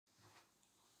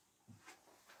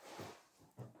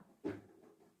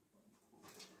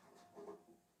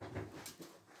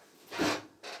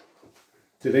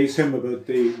Today's hymn about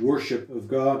the worship of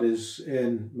God is,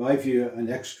 in my view, an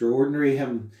extraordinary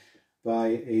hymn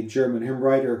by a German hymn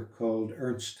writer called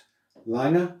Ernst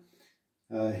Lange.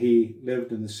 He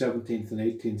lived in the 17th and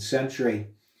 18th century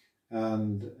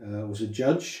and was a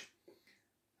judge.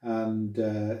 And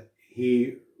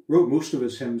he wrote most of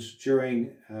his hymns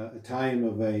during a time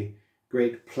of a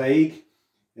great plague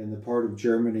in the part of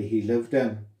Germany he lived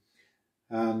in.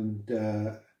 And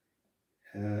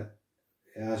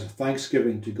as a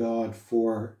thanksgiving to God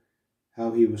for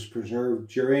how he was preserved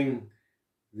during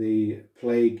the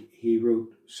plague, he wrote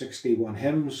 61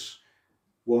 hymns,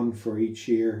 one for each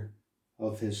year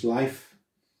of his life.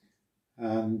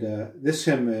 And this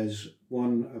hymn is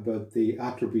one about the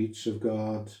attributes of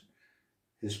God,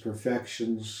 his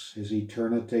perfections, his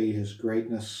eternity, his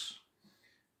greatness,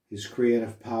 his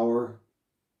creative power,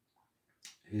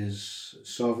 his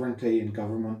sovereignty and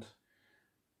government,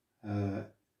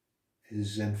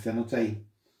 his infinity.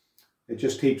 It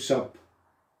just heaps up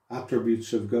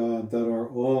attributes of God that are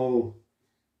all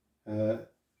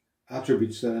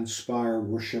attributes that inspire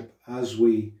worship as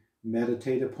we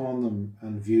meditate upon them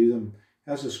and view them. It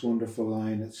has this wonderful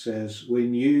line. It says,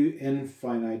 "When you,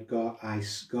 infinite God, I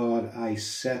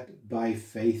set by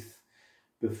faith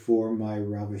before my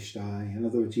ravished eye." In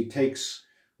other words, he takes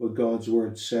what God's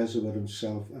word says about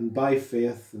himself, and by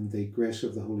faith and the grace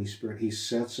of the Holy Spirit, he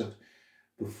sets it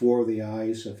before the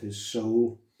eyes of his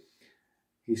soul.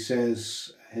 He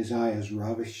says his eye is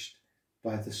ravished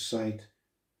by the sight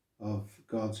of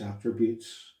God's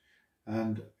attributes.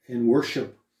 And in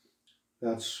worship,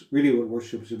 that's really what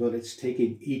worship is about. It's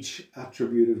taking each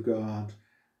attribute of God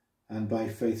and by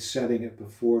faith setting it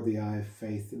before the eye of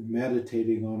faith,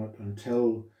 meditating on it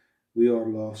until we are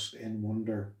lost in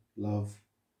wonder, love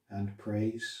and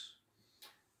praise.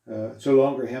 It's a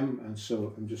longer hymn, and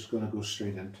so I'm just going to go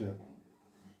straight into it.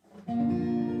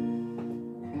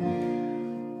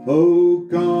 O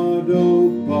God, O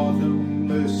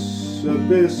bottomless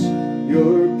abyss,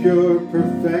 your pure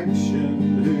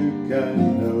perfection who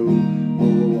can know? O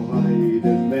height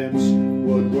immense,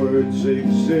 what words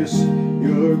exist,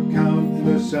 your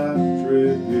countless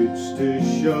attributes to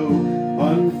show?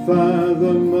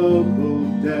 Unfathomable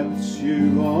depths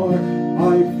you are,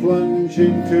 I plunge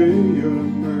into your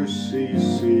mercy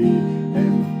sea.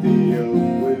 Empty of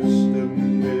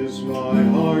wisdom is my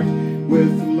heart,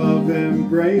 with love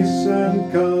embrace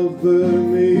and cover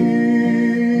me.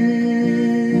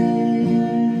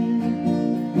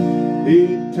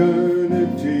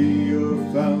 Eternity your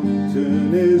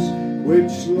fountain is,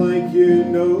 which like you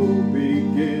no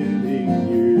beginning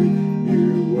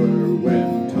you were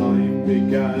when time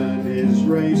began his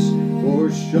race, or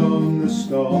shone the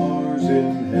stars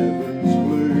in heaven's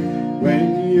blue.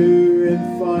 When you,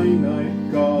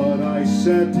 infinite God, I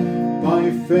set by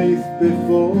faith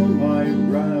before my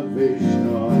ravished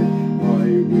eye, my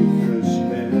weakness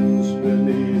bends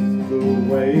beneath the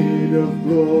weight of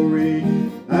glory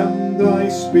and thy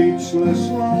speechless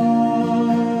light.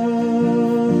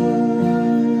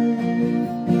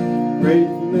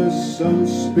 Greatness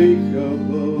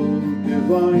unspeakable,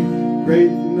 divine,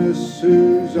 greatness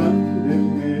whose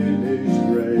undiminished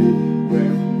ray,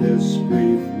 when this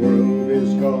brief world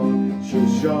is gone, shall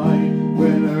shine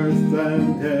when earth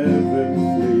and heaven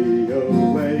flee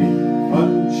away.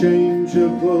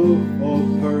 Unchangeable, all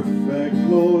perfect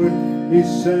Lord,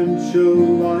 essential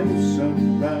life's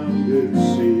unbounded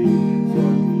sea.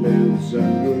 What lives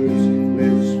and moves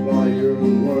lives by your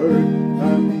word,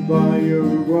 and by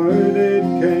your word it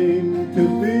came to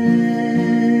be.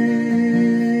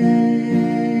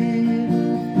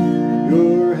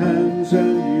 Your hands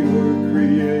and your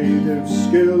creative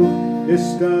skill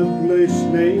establish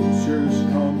nature's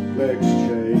complex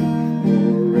chain,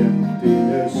 or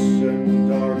emptiness and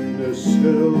darkness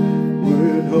still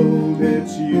would hold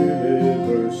its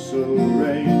universal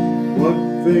reign. What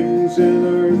things in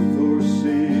earth or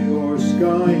sea or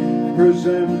sky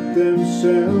present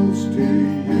themselves to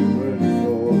human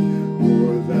thought,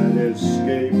 or that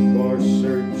escape our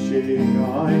searching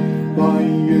eye, by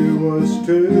you was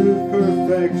to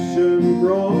perfection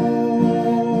brought.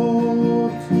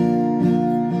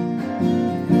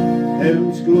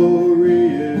 Heaven's glory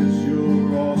is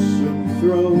your awesome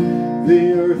throne,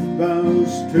 the earth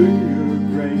bows to your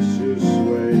gracious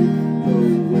sway. The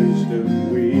wisdom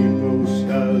we boast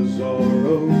as our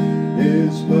own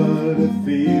is but a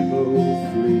feeble,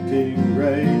 fleeting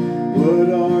ray. What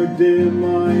our dim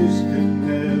eyes can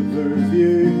never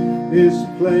view is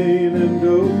plain and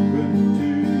open to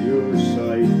your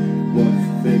sight. What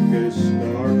thickest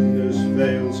darkness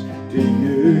veils to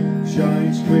you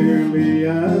shines clearly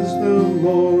as the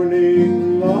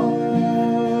morning light.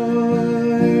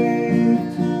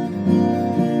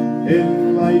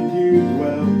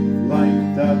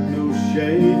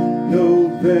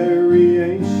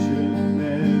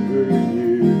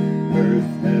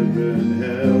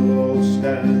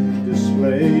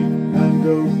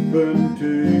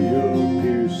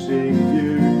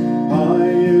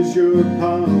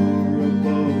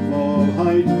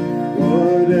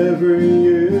 every